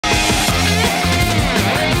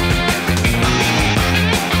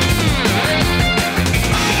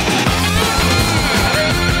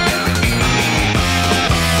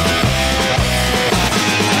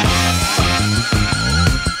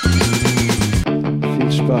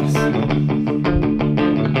Spaß.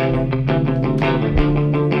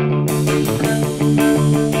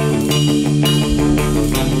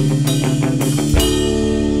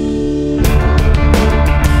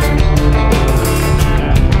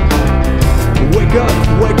 Wake up,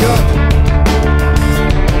 wake up.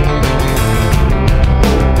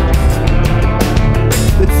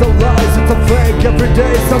 It's a lies, it's a fake. Every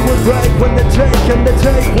day someone break when they take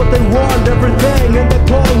what they want, everything, and they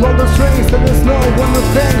pull all the strings. And there's no one who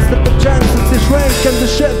thinks that the chances they shrink and the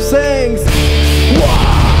ship sinks.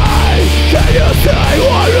 Why can you say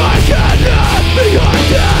what I cannot behind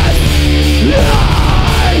this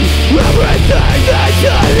lie? Everything they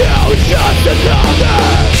tell you is just another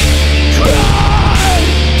cry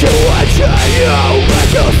to achieve you,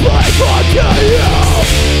 make you sleep until you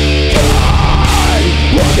die.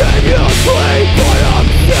 Why can you sleep but I'm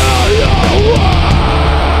still awake?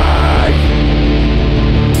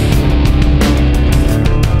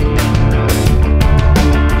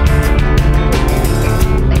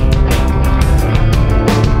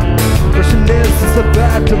 Question is it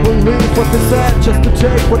bad to believe what they said? Just to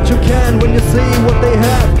take what you can when you see what they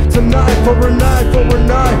have. It's a knife over a knife over a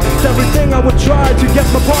knife. It's everything I would try to get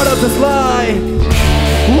my part of this lie.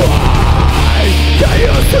 Why can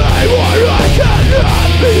you say what I cannot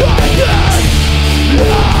behind this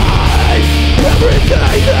lie?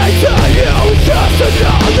 Everything they tell you is just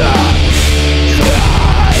another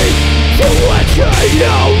try to achieve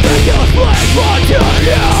you, make you sleep until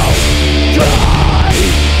you die.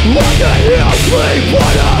 Why can you sleep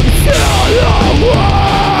when I'm still awake?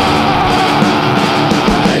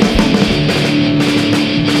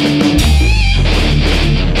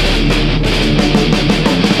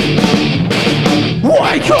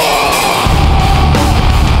 Wake up!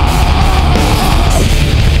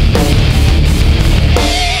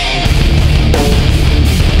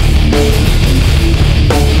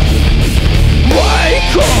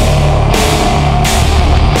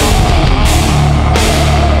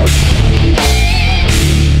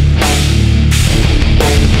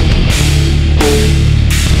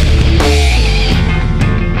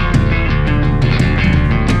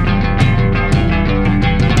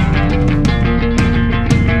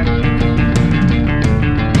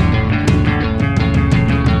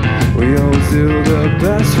 We all do the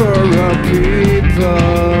best for our people,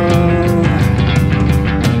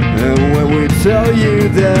 and when we tell you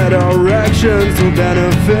that our actions will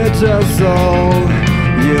benefit us all,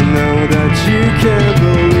 you know that you can't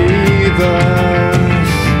believe us.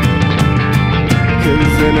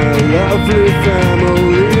 'Cause in a lovely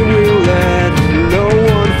family